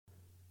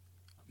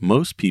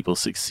Most people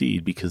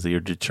succeed because they are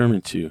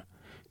determined to.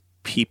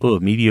 People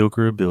of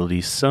mediocre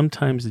ability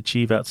sometimes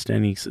achieve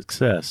outstanding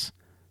success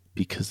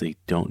because they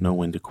don't know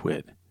when to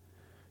quit.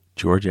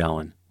 George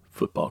Allen,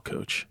 football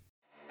coach.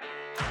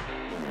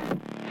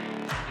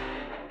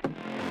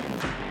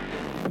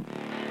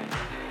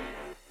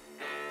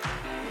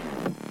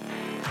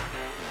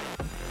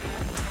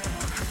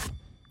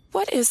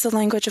 What is the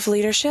language of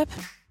leadership?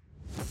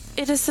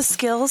 It is the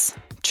skills,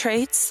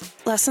 traits,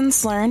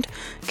 lessons learned,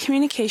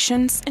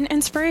 communications, and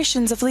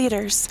inspirations of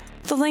leaders.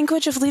 The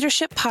Language of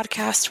Leadership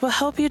podcast will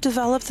help you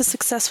develop the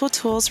successful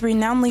tools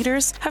renowned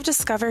leaders have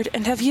discovered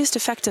and have used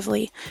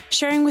effectively,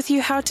 sharing with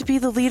you how to be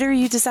the leader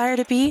you desire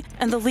to be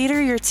and the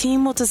leader your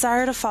team will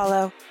desire to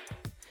follow.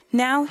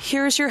 Now,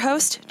 here is your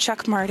host,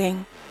 Chuck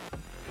Marting.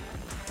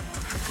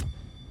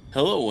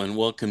 Hello, and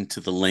welcome to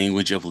the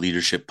Language of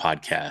Leadership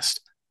podcast.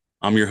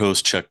 I'm your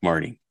host, Chuck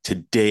Marting.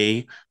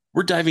 Today,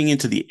 we're diving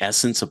into the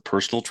essence of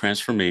personal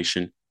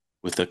transformation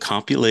with a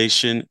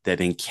compilation that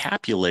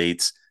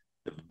encapsulates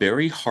the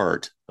very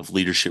heart of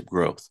leadership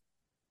growth.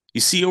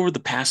 You see, over the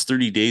past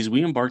 30 days,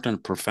 we embarked on a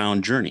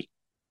profound journey,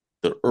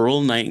 the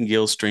Earl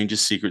Nightingale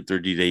Strangest Secret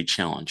 30-Day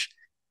Challenge.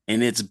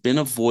 And it's been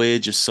a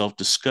voyage of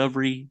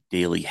self-discovery,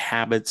 daily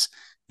habits,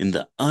 and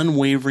the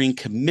unwavering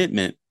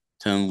commitment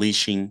to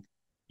unleashing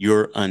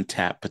your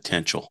untapped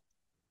potential.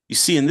 You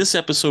see, in this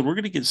episode, we're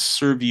going to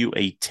serve you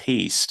a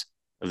taste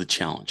of the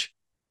challenge,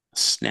 a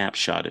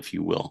snapshot, if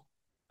you will,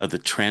 of the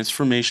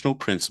transformational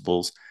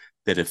principles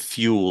that have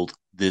fueled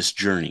this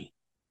journey.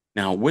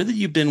 Now, whether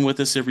you've been with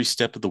us every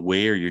step of the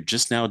way or you're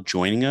just now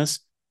joining us,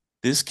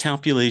 this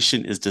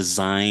compilation is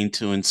designed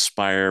to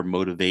inspire,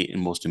 motivate,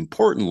 and most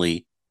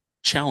importantly,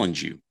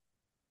 challenge you.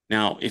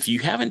 Now, if you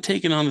haven't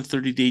taken on the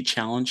 30-day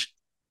challenge,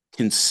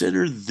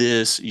 consider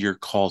this your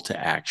call to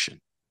action.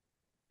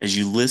 As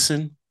you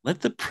listen,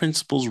 let the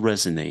principles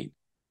resonate.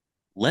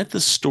 Let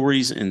the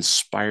stories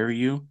inspire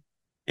you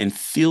and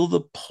feel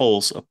the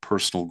pulse of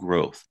personal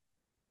growth.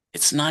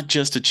 It's not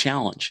just a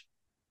challenge.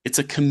 It's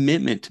a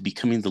commitment to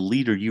becoming the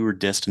leader you are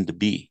destined to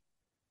be.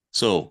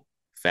 So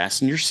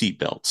fasten your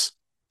seatbelts.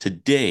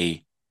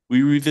 Today,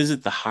 we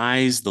revisit the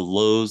highs, the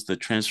lows, the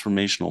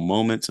transformational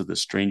moments of the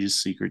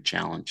Strangest Secret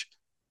Challenge.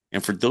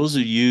 And for those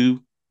of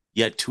you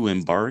yet to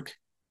embark,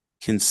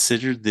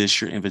 consider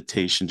this your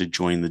invitation to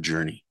join the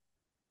journey.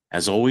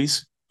 As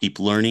always, keep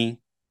learning,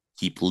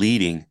 keep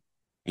leading,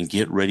 and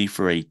get ready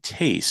for a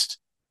taste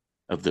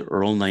of the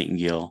Earl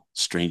Nightingale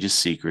Strangest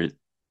Secret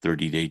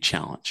 30-Day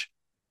Challenge.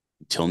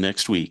 Until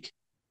next week,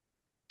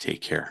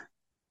 take care.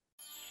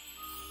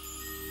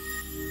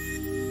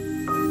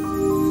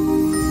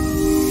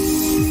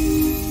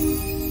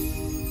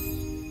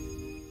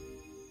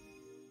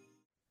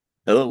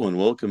 Hello, and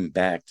welcome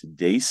back to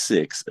day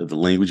 6 of the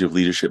Language of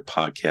Leadership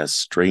podcast,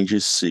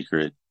 Strangest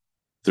Secret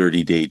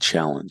 30-Day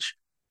Challenge.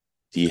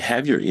 Do you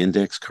have your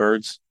index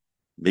cards?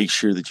 Make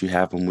sure that you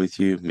have them with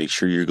you. Make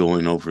sure you're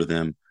going over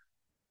them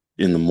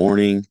in the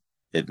morning,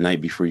 at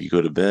night before you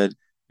go to bed,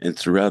 and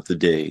throughout the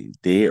day.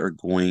 They are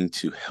going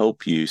to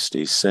help you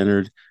stay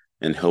centered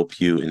and help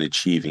you in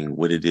achieving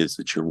what it is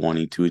that you're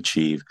wanting to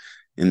achieve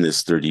in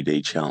this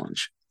 30-day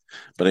challenge.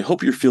 But I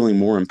hope you're feeling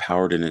more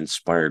empowered and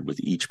inspired with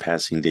each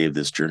passing day of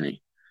this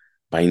journey.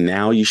 By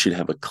now, you should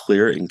have a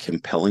clear and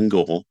compelling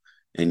goal,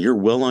 and you're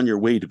well on your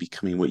way to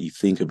becoming what you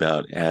think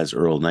about, as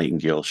Earl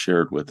Nightingale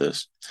shared with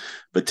us.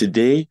 But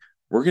today,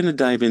 we're going to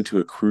dive into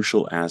a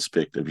crucial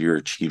aspect of your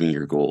achieving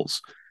your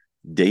goals.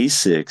 Day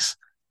 6,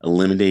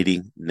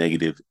 eliminating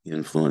negative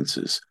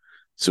influences.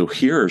 So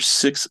here are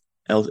 6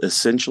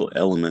 essential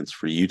elements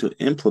for you to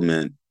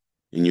implement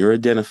in your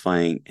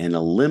identifying and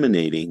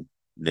eliminating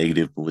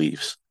negative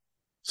beliefs.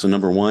 So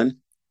number 1,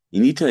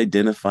 you need to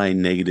identify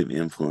negative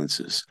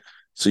influences.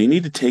 So you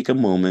need to take a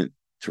moment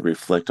to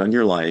reflect on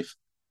your life.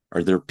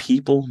 Are there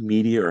people,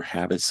 media, or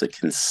habits that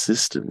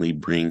consistently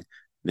bring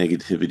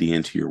negativity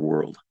into your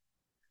world?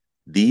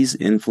 These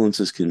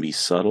influences can be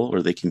subtle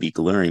or they can be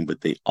glaring,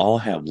 but they all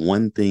have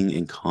one thing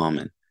in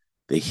common.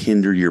 They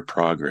hinder your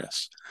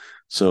progress.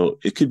 So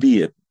it could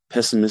be a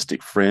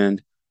pessimistic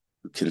friend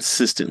who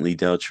consistently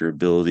doubts your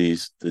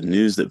abilities, the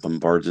news that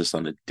bombards us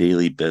on a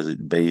daily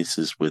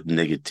basis with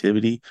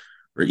negativity,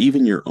 or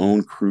even your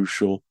own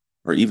crucial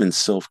or even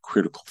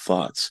self-critical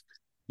thoughts.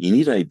 You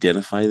need to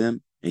identify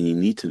them and you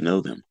need to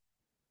know them.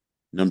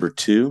 Number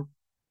 2,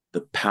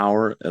 the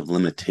power of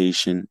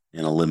limitation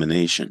and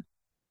elimination.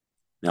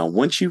 Now,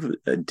 once you've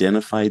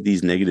identified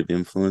these negative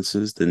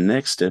influences, the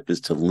next step is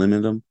to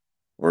limit them,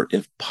 or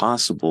if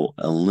possible,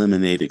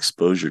 eliminate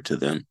exposure to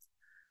them.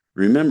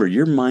 Remember,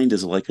 your mind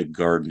is like a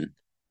garden,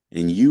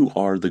 and you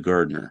are the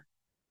gardener.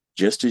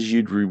 Just as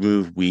you'd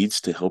remove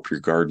weeds to help your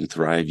garden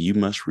thrive, you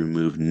must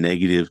remove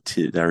negative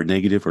or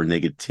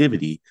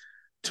negativity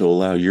to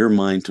allow your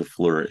mind to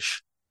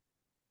flourish.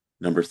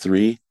 Number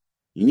 3,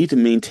 you need to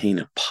maintain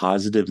a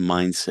positive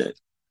mindset.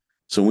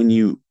 So when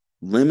you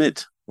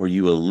limit or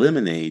you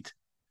eliminate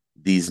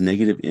these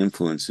negative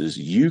influences,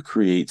 you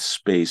create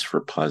space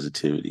for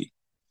positivity.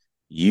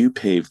 You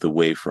pave the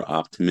way for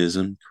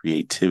optimism,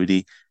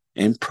 creativity,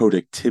 and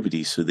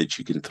productivity so that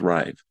you can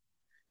thrive.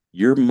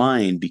 Your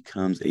mind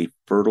becomes a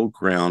fertile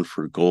ground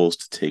for goals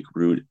to take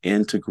root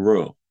and to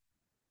grow.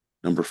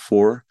 Number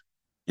 4,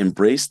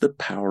 embrace the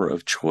power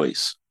of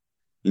choice.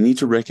 You need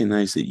to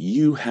recognize that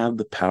you have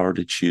the power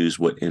to choose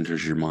what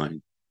enters your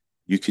mind.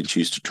 You can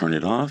choose to turn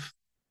it off.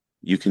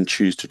 You can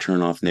choose to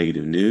turn off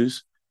negative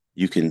news.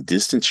 You can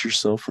distance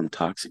yourself from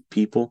toxic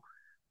people,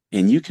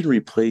 and you can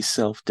replace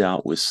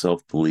self-doubt with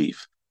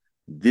self-belief.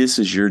 This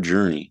is your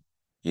journey,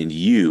 and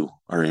you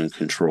are in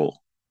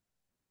control.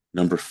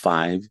 Number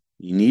 5,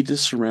 you need to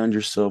surround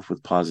yourself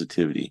with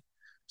positivity.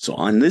 So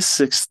on this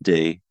 6th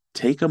day,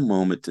 take a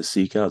moment to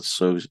seek out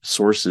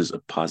sources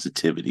of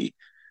positivity.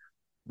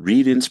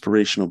 Read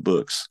inspirational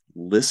books,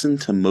 listen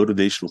to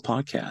motivational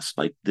podcasts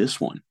like this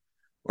one,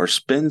 or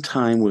spend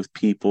time with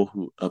people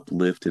who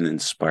uplift and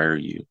inspire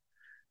you.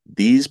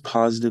 These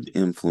positive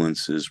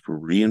influences will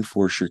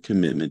reinforce your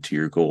commitment to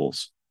your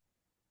goals.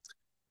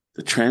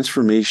 The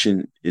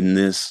transformation in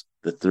the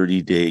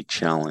 30-day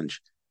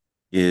challenge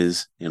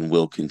is and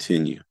will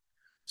continue.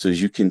 So as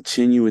you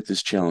continue with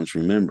this challenge,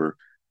 remember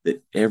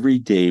that every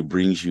day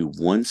brings you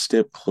one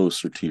step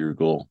closer to your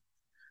goal.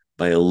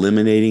 By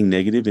eliminating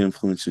negative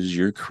influences,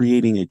 you're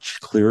creating a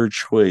clearer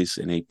choice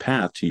and a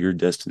path to your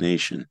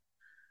destination.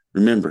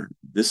 Remember,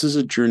 this is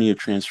a journey of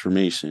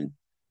transformation,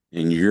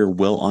 and you're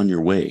well on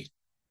your way.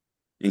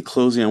 In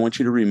closing, I want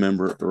you to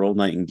remember Earl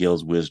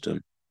Nightingale's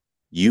wisdom.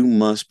 You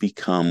must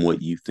become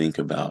what you think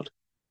about.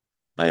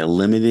 By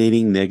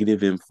eliminating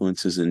negative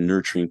influences and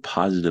nurturing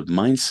positive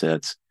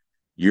mindsets,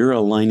 you're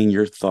aligning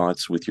your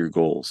thoughts with your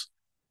goals.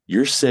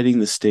 You're setting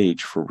the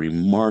stage for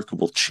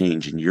remarkable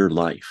change in your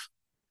life.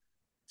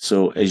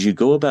 So as you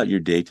go about your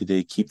day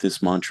today, keep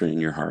this mantra in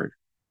your heart.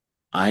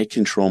 I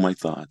control my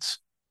thoughts,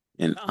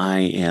 and I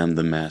am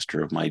the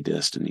master of my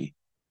destiny.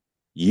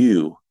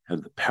 You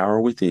have the power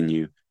within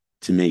you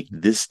to make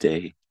this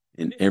day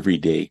and every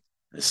day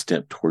a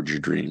step towards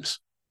your dreams.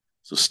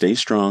 So stay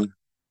strong,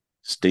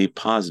 stay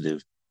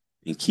positive,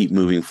 and keep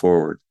moving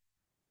forward.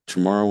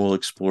 Tomorrow we'll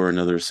explore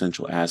another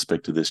essential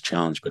aspect of this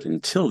challenge, but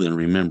until then,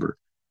 remember,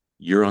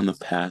 you're on the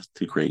path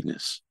to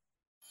greatness.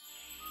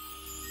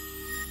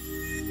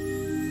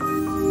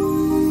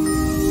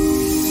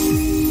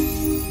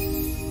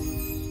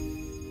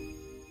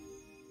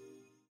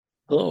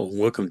 Hello, and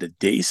welcome to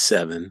day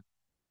 7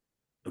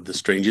 of the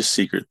Strangest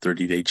Secret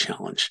 30-Day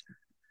Challenge.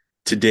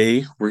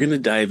 Today, we're going to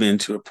dive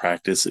into a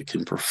practice that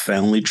can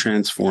profoundly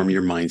transform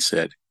your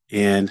mindset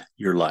and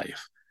your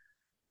life,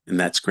 and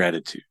that's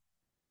gratitude.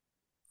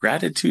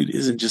 Gratitude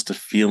isn't just a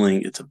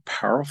feeling, it's a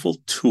powerful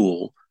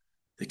tool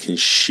that can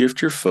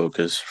shift your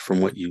focus from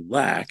what you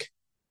lack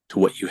to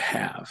what you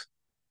have.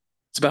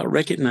 It's about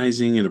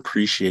recognizing and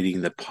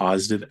appreciating the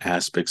positive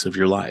aspects of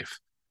your life,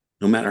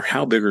 no matter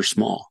how big or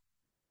small.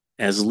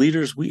 As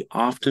leaders, we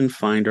often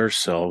find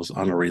ourselves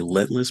on a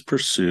relentless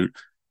pursuit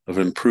of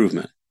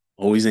improvement,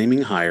 always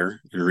aiming higher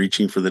and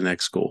reaching for the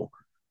next goal.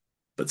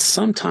 But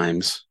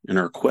sometimes, in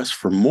our quest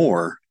for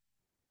more,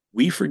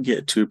 we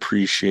forget to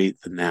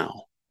appreciate the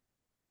now.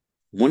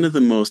 One of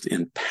the most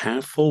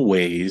impactful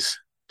ways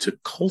to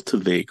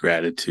cultivate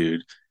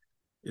gratitude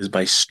is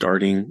by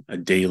starting a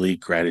daily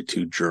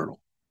gratitude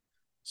journal.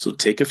 So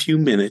take a few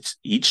minutes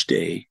each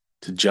day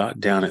to jot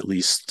down at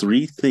least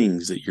 3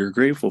 things that you're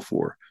grateful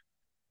for.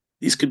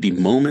 These could be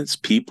moments,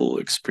 people,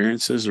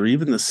 experiences, or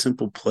even the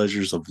simple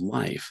pleasures of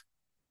life.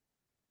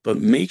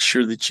 But make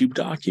sure that you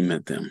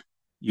document them.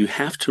 You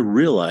have to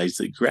realize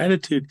that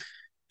gratitude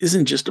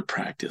isn't just a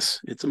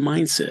practice, it's a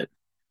mindset.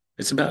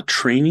 It's about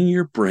training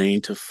your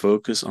brain to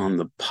focus on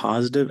the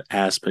positive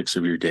aspects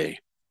of your day.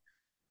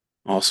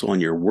 Also on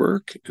your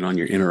work and on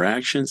your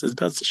interactions, it's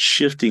about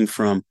shifting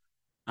from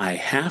I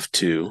have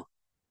to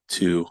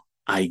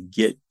I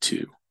get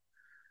to.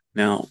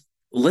 Now,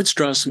 let's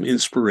draw some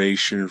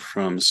inspiration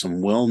from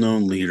some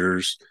well-known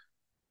leaders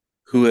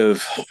who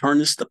have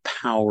harnessed the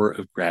power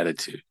of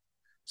gratitude.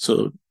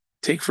 So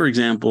take, for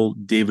example,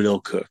 David L.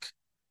 Cook,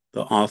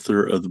 the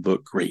author of the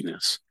book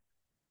Greatness.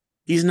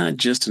 He's not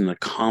just an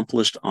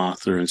accomplished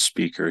author and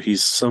speaker.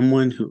 He's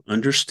someone who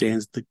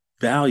understands the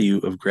value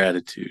of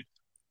gratitude.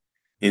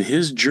 In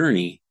his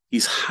journey,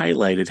 he's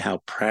highlighted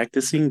how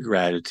practicing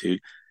gratitude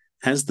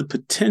has the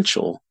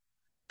potential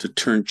to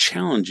turn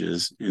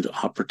challenges into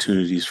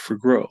opportunities for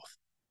growth.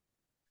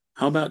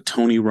 How about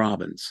Tony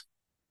Robbins?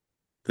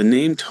 The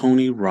name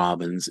Tony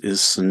Robbins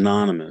is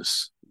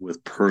synonymous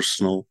with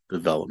personal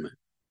development.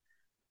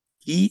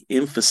 He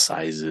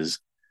emphasizes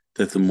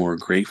that the more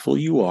grateful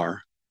you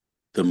are,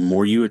 the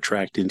more you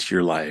attract into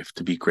your life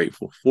to be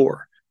grateful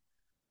for.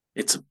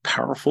 It's a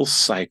powerful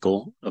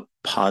cycle of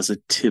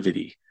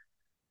positivity.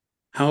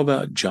 How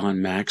about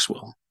John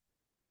Maxwell?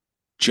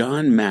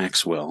 John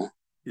Maxwell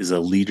is a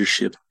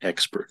leadership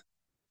expert,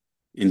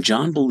 and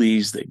John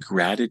believes that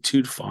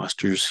gratitude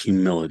fosters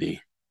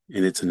humility,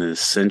 and it's an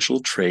essential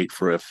trait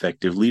for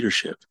effective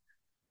leadership.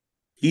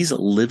 He's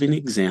a living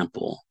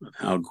example of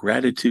how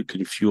gratitude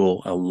can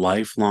fuel a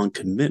lifelong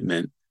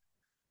commitment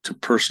to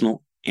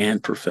personal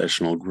and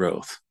professional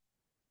growth.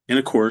 And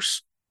of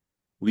course,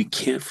 we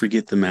can't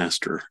forget the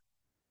master,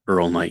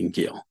 Earl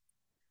Nightingale.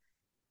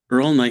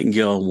 Earl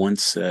Nightingale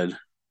once said,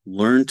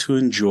 "Learn to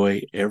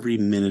enjoy every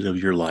minute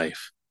of your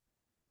life.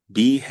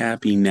 Be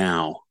happy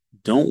now.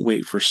 Don't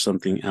wait for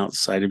something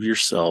outside of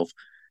yourself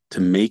to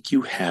make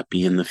you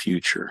happy in the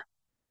future."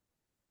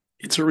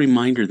 It's a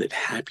reminder that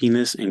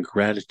happiness and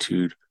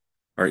gratitude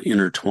are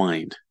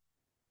intertwined.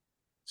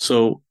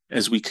 So,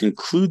 as we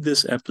conclude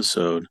this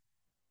episode,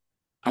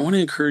 I want to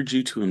encourage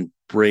you to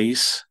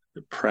embrace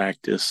the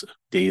practice of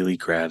daily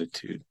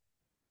gratitude.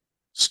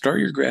 Start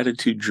your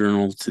gratitude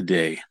journal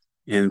today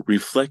and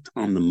reflect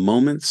on the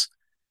moments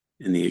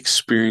and the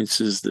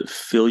experiences that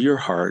fill your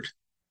heart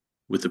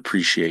with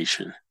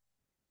appreciation.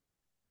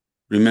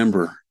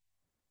 Remember,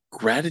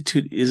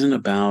 gratitude isn't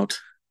about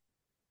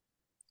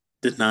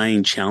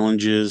denying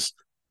challenges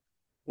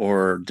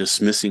or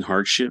dismissing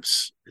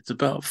hardships. It's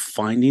about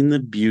finding the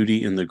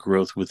beauty and the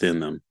growth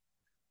within them.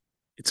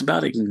 It's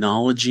about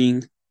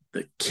acknowledging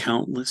the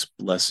countless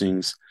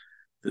blessings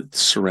that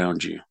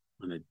surround you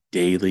on a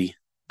daily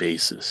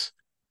basis.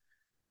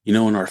 In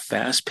our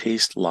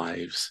fast-paced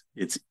lives,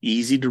 it's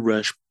easy to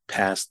rush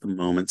past the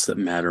moments that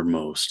matter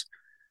most.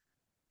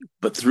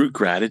 But through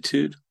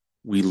gratitude,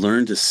 we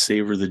learn to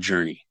savor the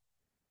journey,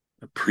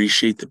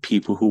 appreciate the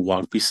people who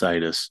walk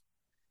beside us,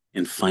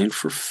 and find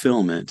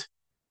fulfillment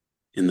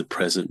in the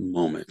present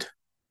moment.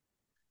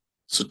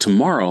 So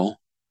tomorrow,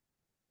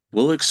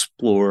 we'll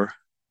explore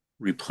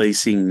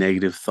replacing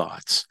negative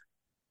thoughts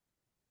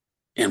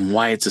and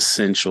why it's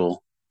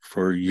essential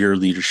for your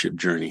leadership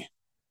journey.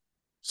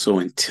 So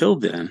until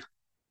then,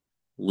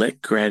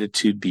 let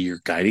gratitude be your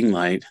guiding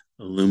light,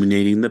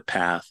 illuminating the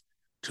path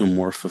to a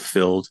more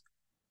fulfilled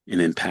and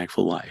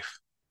impactful life.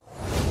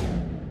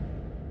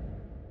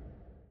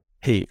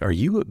 Hey, are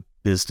you a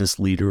business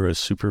leader or a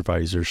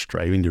supervisor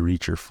striving to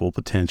reach your full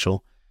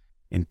potential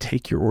and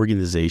take your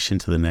organization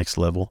to the next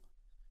level?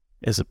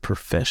 As a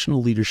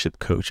professional leadership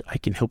coach, I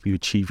can help you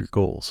achieve your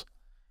goals.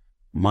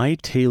 My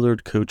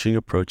tailored coaching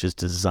approach is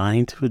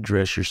designed to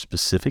address your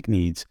specific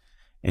needs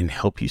and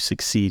help you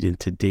succeed in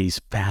today's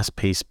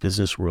fast-paced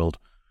business world,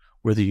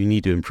 whether you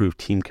need to improve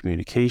team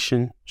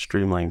communication,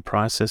 streamline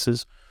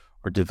processes,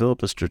 or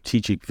develop a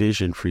strategic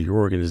vision for your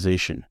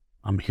organization.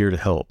 I'm here to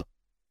help.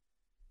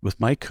 With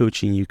my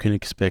coaching, you can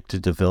expect to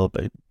develop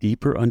a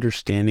deeper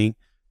understanding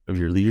of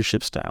your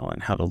leadership style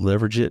and how to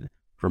leverage it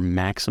for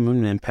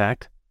maximum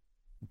impact,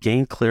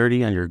 gain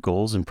clarity on your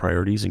goals and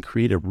priorities, and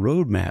create a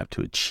roadmap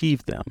to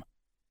achieve them.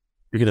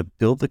 You're going to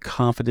build the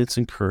confidence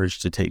and courage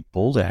to take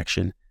bold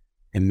action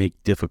and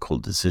make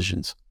difficult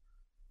decisions.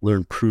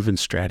 Learn proven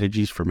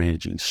strategies for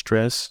managing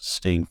stress,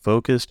 staying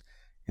focused,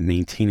 and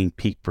maintaining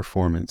peak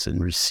performance,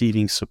 and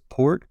receiving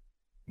support,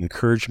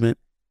 encouragement,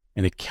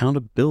 and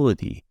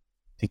accountability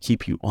to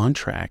keep you on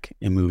track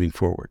and moving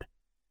forward.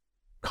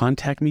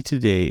 Contact me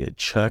today at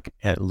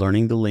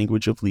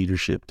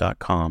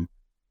chuck@learningthelanguageofleadership.com.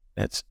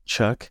 That's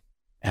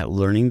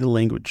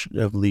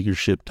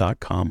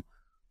chuck@learningthelanguageofleadership.com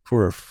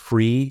for a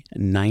free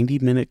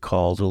 90-minute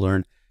call to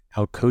learn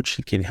how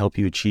coaching can help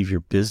you achieve your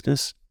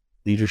business,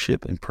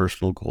 leadership, and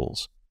personal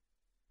goals.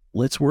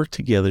 Let's work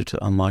together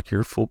to unlock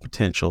your full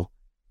potential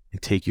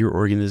and take your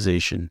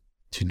organization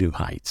to new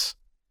heights.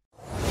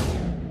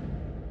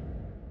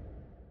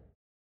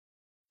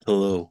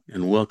 Hello,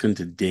 and welcome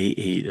to Day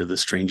 8 of the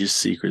Strangest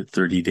Secret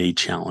 30-Day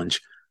Challenge.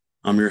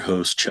 I'm your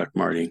host, Chuck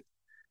Marting.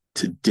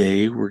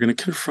 Today, we're going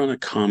to confront a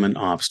common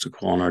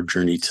obstacle on our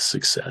journey to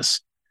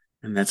success,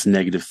 and that's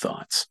negative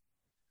thoughts.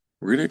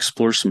 We're going to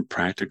explore some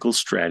practical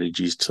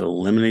strategies to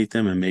eliminate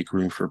them and make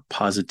room for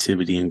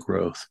positivity and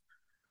growth.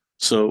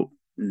 So,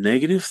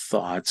 negative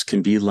thoughts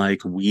can be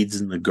like weeds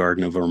in the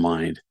garden of our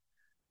mind.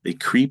 They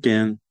creep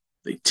in,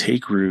 they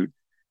take root,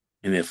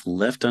 and if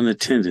left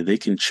unattended, they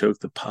can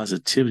choke the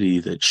positivity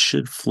that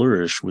should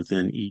flourish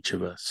within each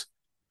of us.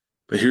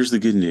 But here's the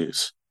good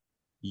news.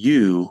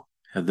 You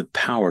have the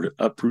power to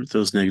uproot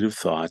those negative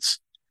thoughts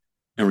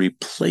and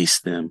replace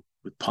them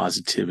with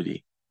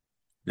positivity.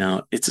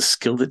 Now, it's a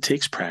skill that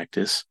takes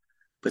practice,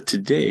 but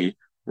today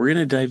we're going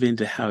to dive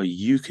into how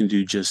you can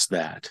do just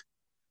that.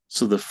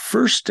 So the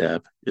first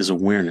step is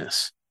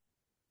awareness.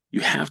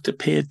 You have to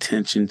pay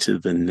attention to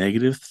the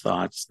negative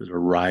thoughts that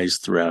arise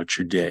throughout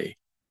your day.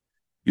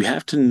 You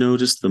have to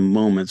notice the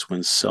moments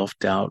when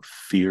self-doubt,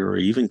 fear, or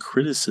even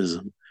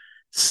criticism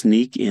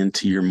sneak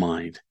into your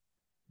mind.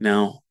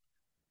 Now,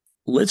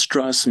 let's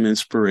draw some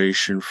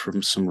inspiration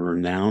from some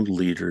renowned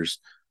leaders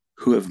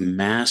who have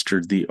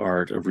mastered the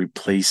art of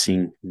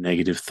replacing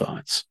negative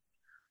thoughts.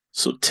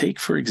 So take,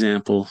 for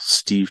example,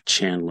 Steve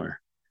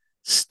Chandler.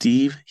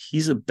 Steve,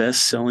 he's a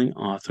best-selling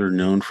author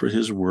known for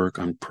his work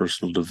on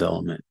personal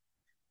development.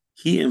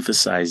 He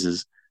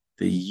emphasizes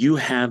that you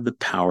have the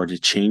power to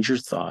change your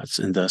thoughts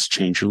and thus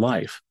change your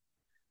life.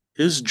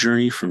 His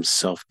journey from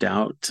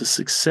self-doubt to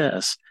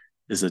success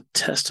is a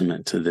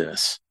testament to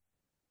this.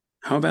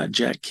 How about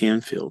Jack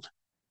Canfield?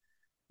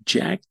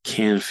 Jack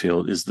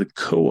Canfield is the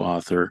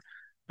co-author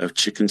of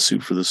Chicken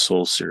Soup for the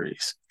Soul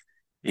series,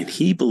 and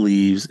he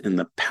believes in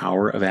the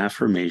power of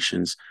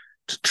affirmations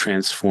to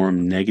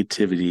transform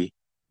negativity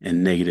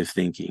and negative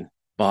thinking.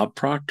 Bob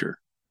Proctor.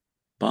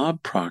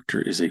 Bob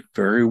Proctor is a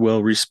very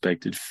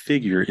well-respected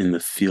figure in the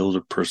field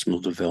of personal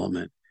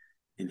development,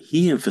 and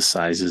he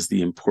emphasizes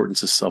the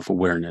importance of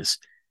self-awareness.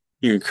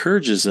 He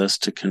encourages us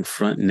to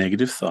confront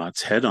negative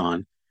thoughts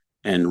head-on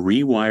and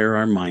rewire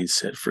our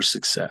mindset for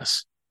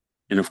success.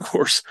 And of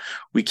course,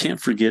 we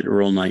can't forget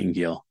Earl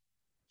Nightingale.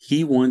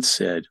 He once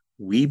said,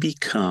 "We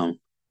become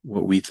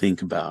what we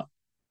think about."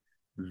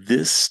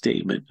 This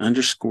statement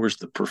underscores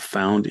the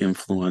profound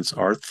influence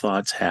our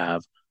thoughts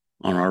have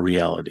on our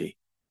reality.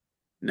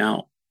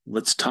 Now,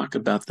 let's talk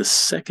about the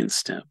second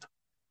step,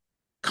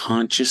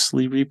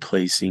 consciously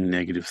replacing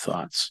negative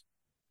thoughts.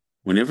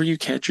 Whenever you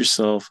catch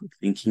yourself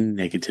thinking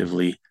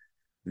negatively,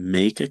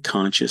 make a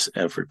conscious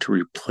effort to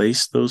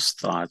replace those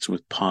thoughts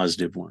with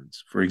positive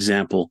ones. For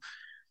example,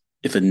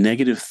 if a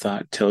negative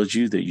thought tells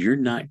you that you're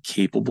not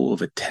capable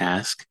of a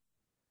task,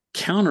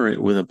 counter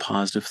it with a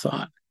positive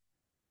thought.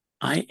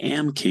 I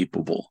am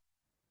capable,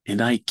 and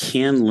I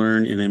can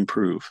learn and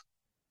improve.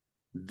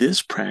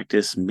 This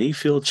practice may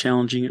feel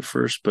challenging at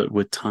first, but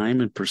with time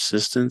and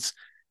persistence,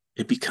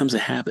 it becomes a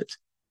habit.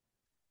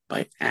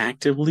 By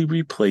actively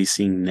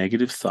replacing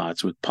negative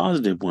thoughts with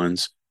positive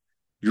ones,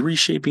 you're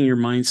reshaping your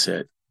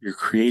mindset. You're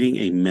creating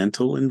a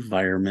mental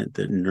environment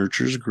that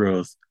nurtures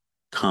growth,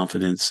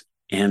 confidence,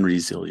 and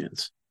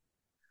resilience.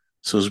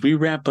 So as we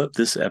wrap up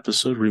this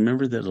episode,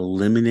 remember that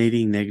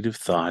eliminating negative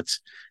thoughts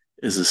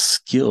is a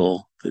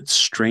skill that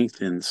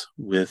strengthens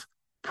with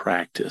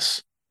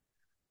practice.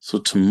 So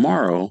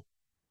tomorrow,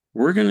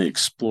 we're going to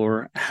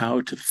explore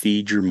how to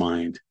feed your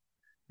mind.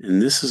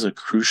 And this is a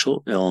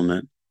crucial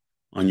element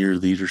on your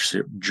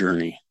leadership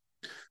journey.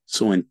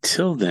 So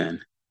until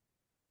then,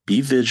 be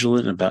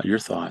vigilant about your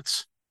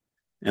thoughts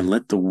and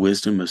let the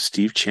wisdom of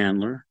Steve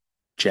Chandler,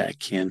 Jack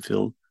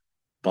Canfield,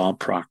 Bob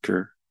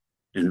Proctor,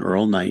 and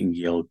Earl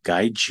Nightingale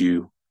guide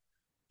you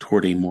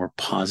toward a more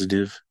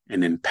positive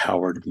and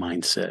empowered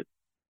mindset.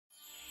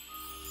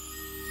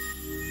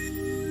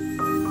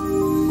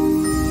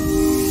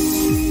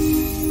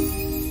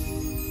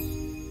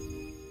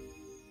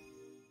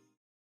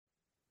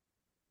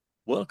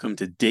 Welcome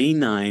to Day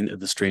 9 of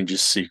the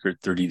Strangest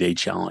Secret 30-Day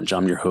Challenge.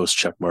 I'm your host,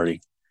 Chuck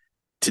Marty.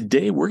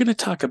 Today, we're going to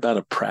talk about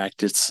a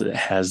practice that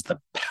has the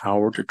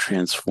power to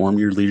transform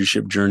your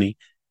leadership journey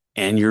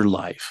and your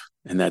life,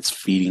 and that's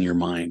feeding your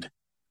mind.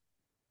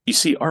 You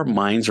see, our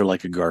minds are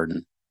like a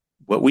garden.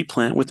 What we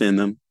plant within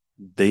them,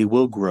 they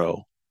will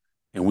grow,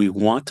 and we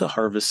want to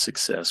harvest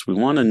success. We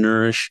want to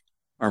nourish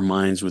our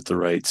minds with the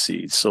right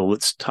seeds. So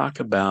let's talk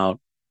about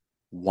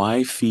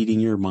why feeding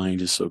your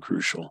mind is so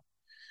crucial.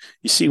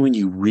 You see, when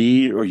you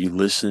read or you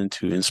listen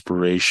to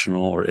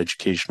inspirational or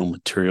educational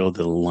material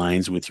that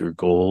aligns with your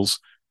goals,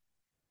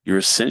 you're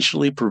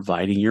essentially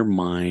providing your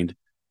mind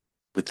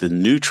with the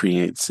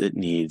nutrients it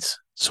needs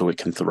so it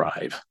can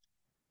thrive.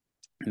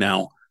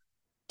 Now,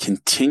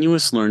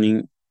 continuous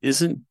learning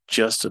isn't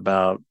just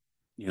about,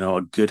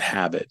 a good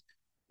habit.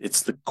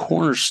 It's the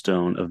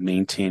cornerstone of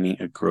maintaining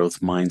a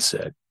growth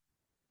mindset. It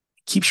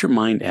keeps your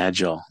mind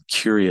agile,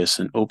 curious,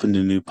 and open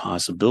to new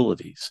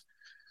possibilities.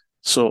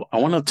 So I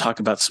want to talk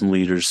about some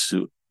leaders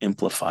who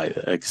exemplify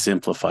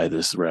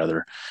this.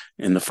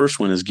 And the first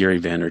one is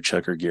Gary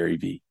Vaynerchuk, or Gary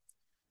V.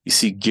 You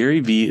see, Gary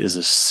V is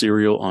a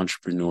serial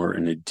entrepreneur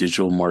and a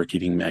digital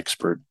marketing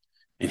expert,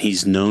 and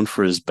he's known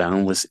for his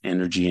boundless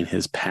energy and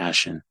his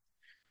passion.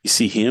 You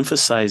see, he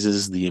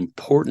emphasizes the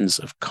importance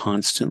of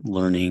constant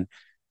learning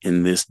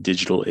in this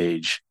digital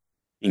age.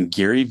 And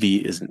Gary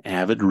V is an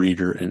avid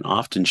reader and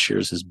often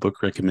shares his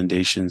book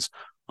recommendations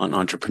on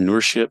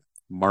entrepreneurship,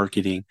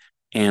 marketing,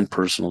 and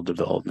personal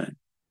development.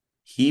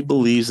 He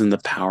believes in the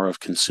power of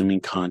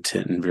consuming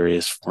content in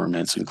various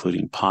formats,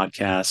 including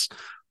podcasts,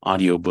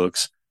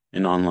 audiobooks,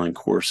 and online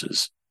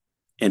courses.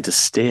 And to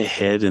stay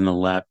ahead in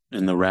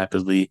the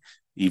rapidly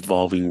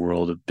evolving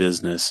world of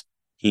business,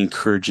 he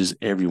encourages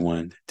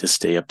everyone to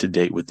stay up to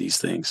date with these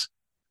things.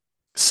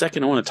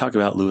 Second, I want to talk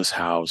about Lewis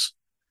Howes.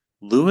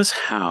 Lewis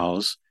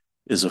Howes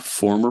is a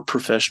former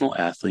professional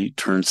athlete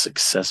turned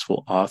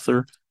successful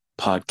author,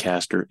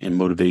 podcaster, and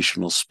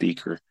motivational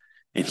speaker.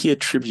 And he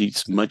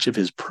attributes much of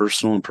his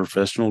personal and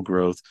professional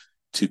growth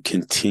to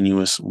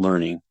continuous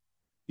learning.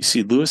 You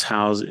see, Lewis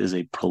Howes is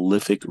a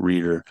prolific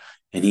reader,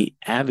 and he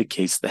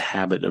advocates the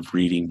habit of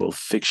reading both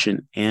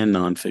fiction and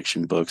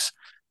nonfiction books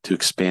to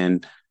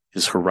expand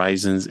his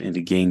horizons and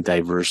to gain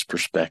diverse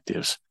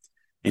perspectives.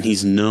 And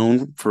he's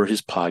known for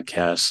his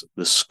podcast,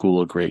 The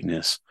School of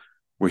Greatness,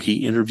 where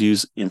he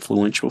interviews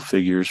influential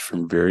figures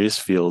from various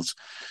fields,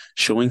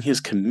 showing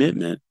his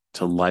commitment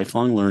to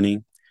lifelong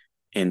learning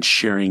and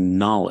sharing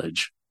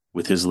knowledge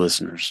with his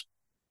listeners.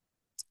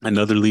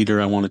 Another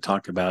leader I want to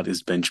talk about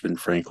is Benjamin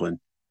Franklin.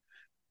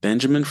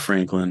 Benjamin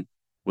Franklin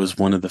was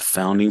one of the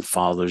founding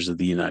fathers of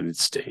the United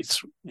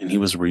States, and he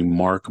was a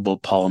remarkable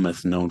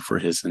polymath known for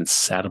his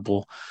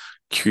insatiable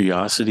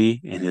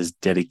curiosity and his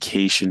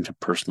dedication to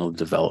personal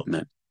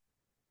development.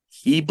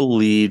 He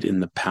believed in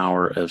the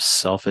power of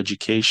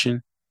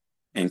self-education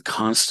and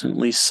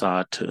constantly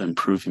sought to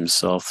improve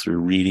himself through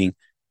reading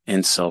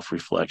and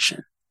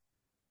self-reflection.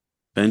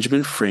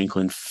 Benjamin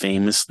Franklin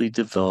famously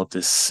developed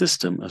a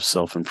system of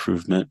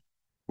self-improvement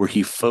where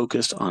he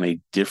focused on a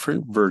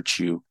different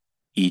virtue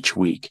each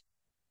week,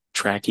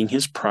 tracking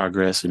his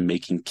progress and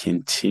making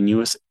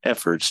continuous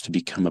efforts to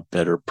become a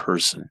better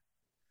person.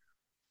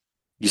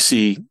 You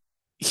see,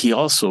 he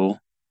also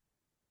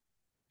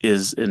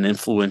is an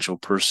influential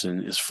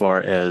person as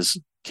far as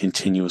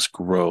continuous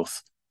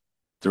growth.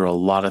 There are a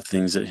lot of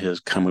things that has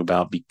come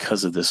about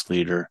because of this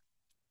leader,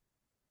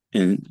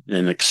 and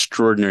an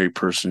extraordinary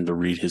person to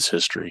read his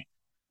history.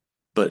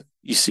 But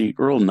you see,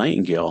 Earl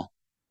Nightingale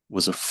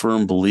was a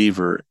firm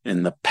believer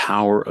in the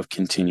power of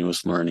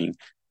continuous learning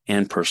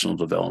and personal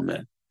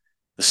development.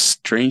 The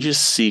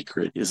Strangest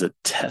Secret is a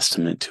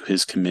testament to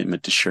his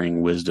commitment to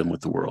sharing wisdom with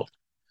the world.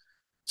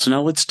 So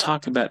now let's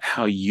talk about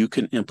how you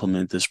can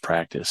implement this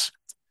practice.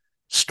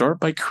 Start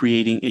by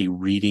creating a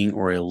reading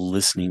or a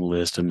listening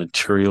list of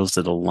materials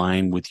that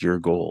align with your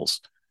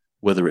goals,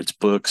 whether it's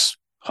books,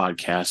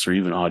 podcasts, or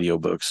even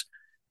audiobooks.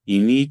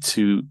 You need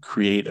to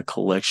create a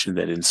collection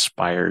that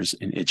inspires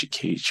and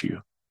educates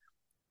you.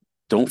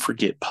 Don't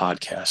forget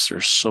podcasts.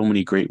 There's so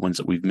many great ones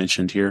that we've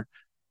mentioned here.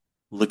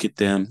 Look at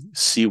them,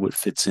 see what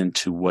fits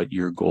into what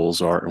your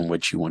goals are and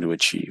what you want to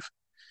achieve.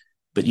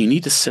 But you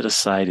need to set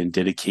aside and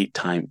dedicate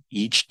time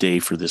each day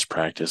for this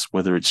practice,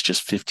 whether it's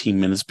just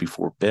 15 minutes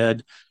before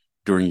bed,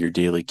 during your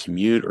daily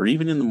commute, or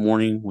even in the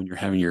morning when you're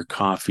having your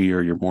coffee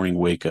or your morning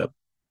wake up.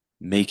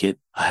 Make it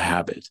a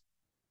habit.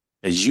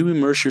 As you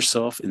immerse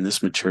yourself in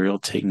this material,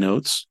 take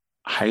notes,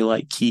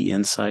 highlight key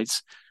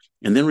insights,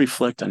 and then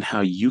reflect on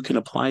how you can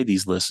apply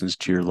these lessons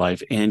to your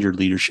life and your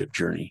leadership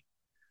journey.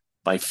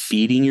 By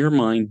feeding your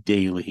mind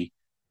daily,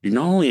 you're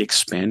not only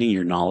expanding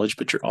your knowledge,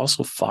 but you're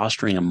also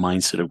fostering a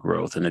mindset of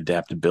growth and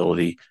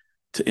adaptability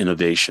to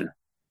innovation.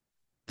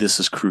 This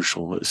is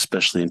crucial,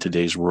 especially in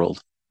today's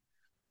world.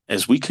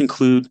 As we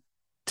conclude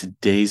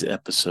today's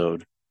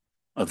episode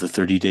of the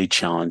 30-Day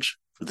Challenge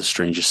for The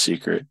Strangest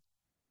Secret,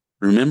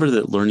 remember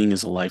that learning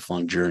is a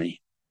lifelong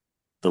journey.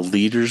 The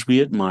leaders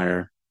we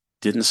admire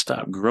didn't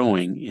stop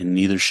growing, and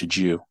neither should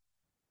you.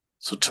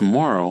 So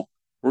tomorrow,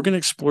 we're going to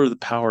explore the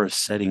power of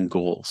setting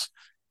goals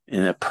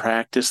in a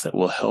practice that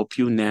will help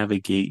you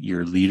navigate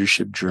your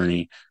leadership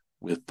journey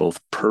with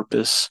both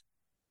purpose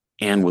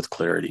and with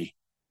clarity.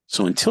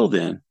 So until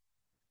then,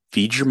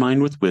 feed your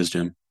mind with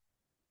wisdom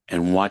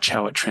and watch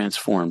how it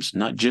transforms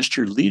not just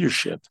your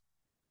leadership,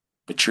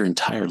 but your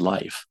entire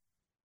life.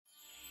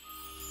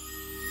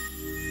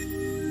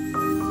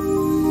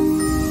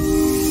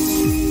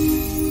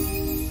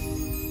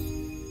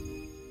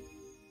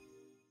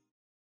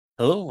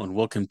 Hello, and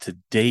welcome to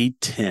Day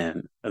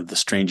 10 of the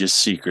Strangest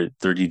Secret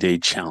 30-Day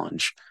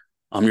Challenge.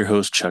 I'm your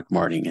host, Chuck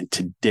Marting, and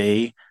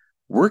today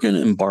we're going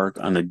to embark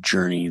on a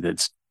journey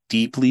that's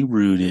deeply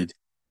rooted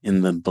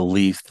in the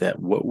belief that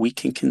what we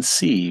can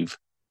conceive,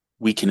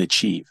 we can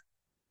achieve.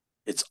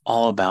 It's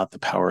all about the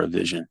power of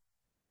vision.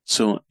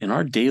 So in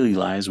our daily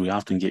lives, we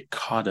often get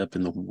caught up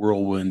in the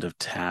whirlwind of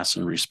tasks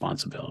and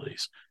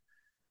responsibilities.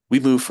 We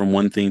move from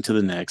one thing to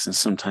the next, and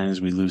sometimes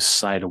we lose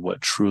sight of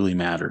what truly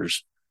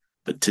matters.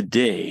 But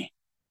today,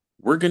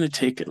 we're going to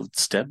take a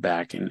step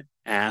back and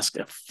ask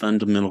a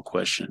fundamental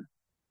question.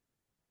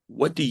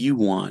 What do you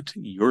want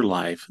your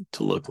life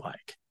to look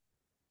like?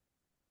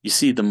 You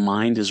see, the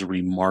mind is a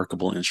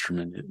remarkable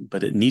instrument,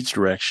 but it needs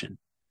direction,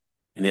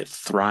 and it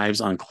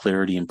thrives on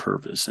clarity and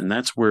purpose. And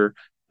that's where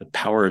the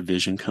power of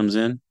vision comes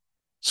in.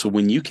 So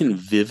when you can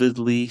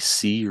vividly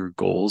see your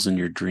goals and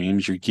your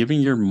dreams, you're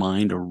giving your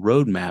mind a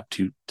roadmap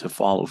to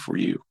follow for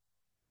you.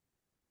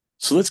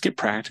 So let's get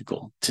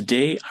practical.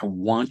 Today, I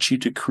want you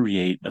to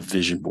create a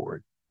vision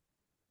board.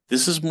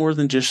 This is more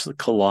than just a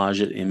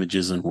collage of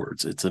images and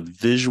words. It's a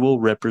visual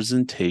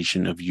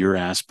representation of your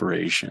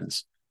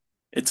aspirations.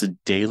 It's a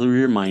daily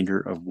reminder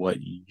of what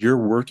you're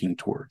working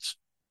towards.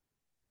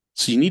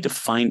 So you need to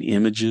find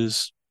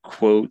images,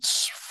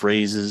 quotes,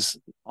 phrases,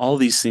 all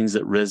these things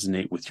that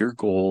resonate with your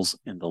goals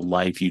and the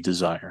life you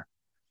desire.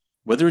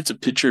 Whether it's a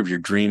picture of your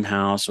dream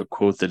house, a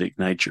quote that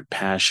ignites your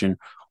passion,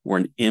 or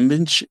an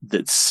image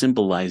that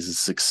symbolizes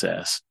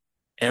success,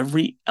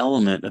 every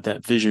element of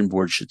that vision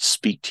board should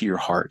speak to your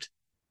heart.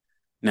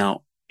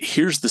 Now,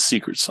 here's the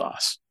secret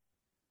sauce.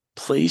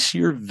 Place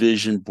your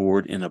vision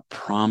board in a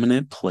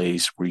prominent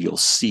place where you'll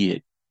see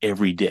it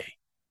every day.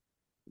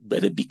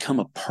 Let it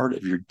become a part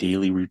of your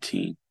daily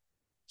routine.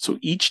 So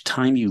each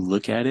time you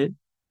look at it,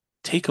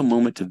 take a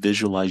moment to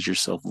visualize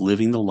yourself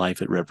living the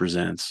life it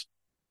represents.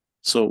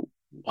 So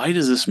why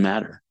does this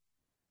matter?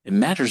 It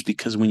matters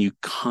because when you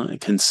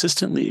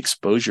consistently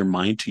expose your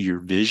mind to your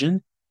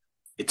vision,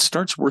 it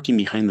starts working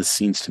behind the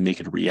scenes to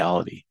make it a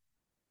reality.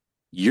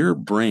 Your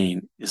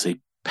brain is a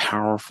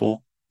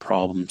powerful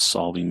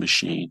problem-solving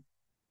machine.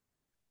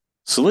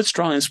 So let's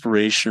draw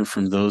inspiration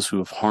from those who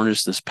have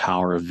harnessed this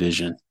power of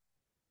vision.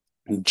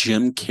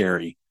 Jim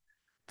Carrey,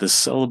 the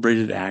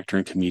celebrated actor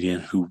and comedian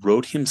who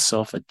wrote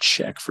himself a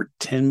check for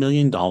 $10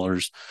 million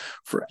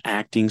for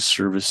acting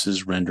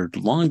services rendered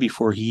long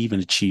before he even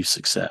achieved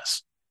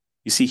success.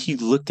 You see, he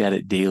looked at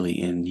it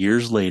daily, and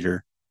years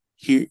later,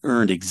 he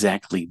earned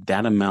exactly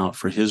that amount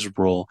for his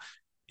role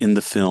in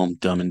the film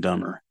Dumb and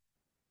Dumber.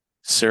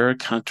 Sarah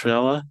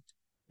Cantrella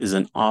is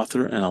an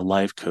author and a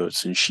life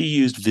coach, and she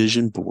used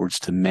vision boards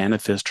to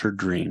manifest her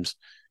dreams.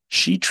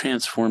 She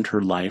transformed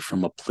her life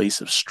from a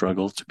place of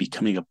struggle to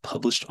becoming a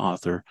published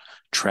author,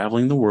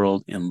 traveling the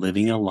world and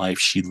living a life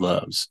she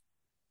loves.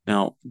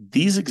 Now,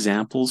 these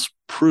examples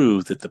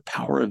prove that the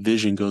power of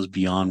vision goes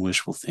beyond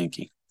wishful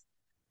thinking.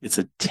 It's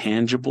a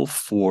tangible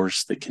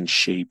force that can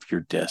shape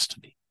your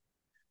destiny.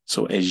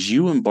 So as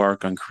you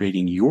embark on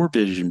creating your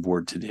vision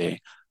board today,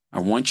 I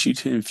want you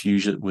to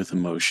infuse it with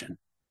emotion.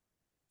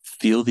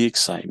 Feel the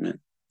excitement,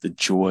 the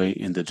joy,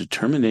 and the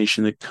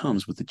determination that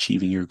comes with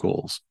achieving your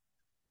goals.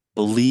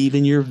 Believe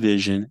in your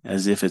vision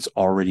as if it's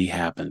already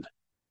happened.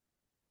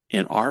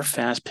 In our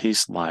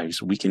fast-paced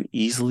lives, we can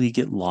easily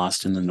get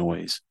lost in the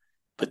noise.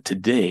 But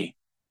today,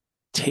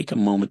 take a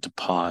moment to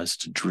pause,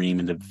 to dream,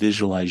 and to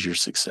visualize your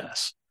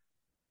success.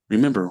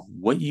 Remember,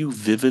 what you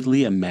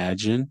vividly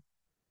imagine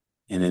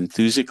and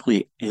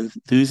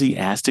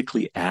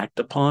enthusiastically act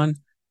upon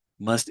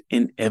must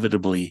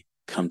inevitably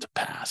come to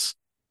pass.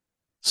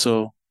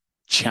 So,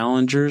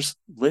 challengers,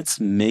 let's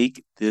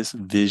make this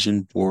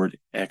vision board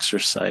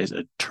exercise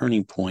a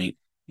turning point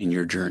in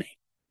your journey.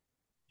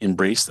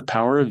 Embrace the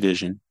power of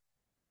vision,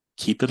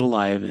 keep it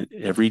alive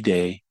every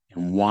day,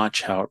 and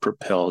watch how it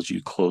propels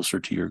you closer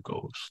to your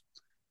goals.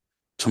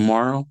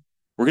 Tomorrow,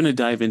 we're going to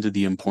dive into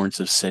the importance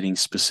of setting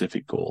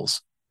specific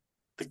goals,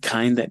 the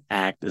kind that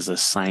act as a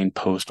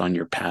signpost on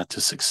your path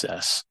to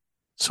success.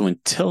 So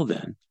until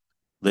then,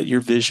 let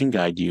your vision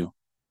guide you,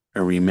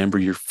 and remember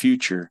your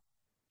future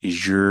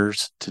is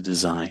yours to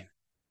design.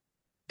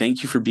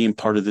 Thank you for being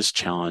part of this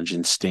challenge,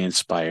 and stay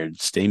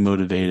inspired, stay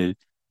motivated,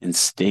 and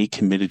stay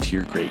committed to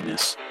your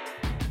greatness.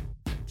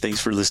 Thanks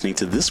for listening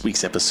to this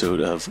week's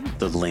episode of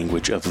The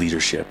Language of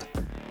Leadership.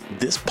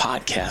 This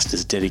podcast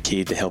is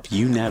dedicated to help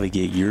you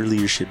navigate your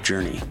leadership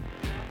journey.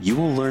 You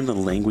will learn the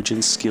language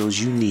and skills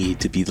you need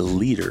to be the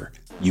leader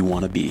you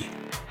want to be.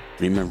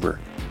 Remember,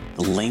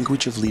 the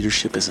language of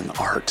leadership is an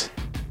art.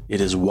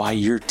 It is why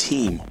your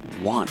team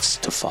wants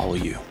to follow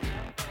you.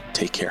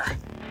 Take care.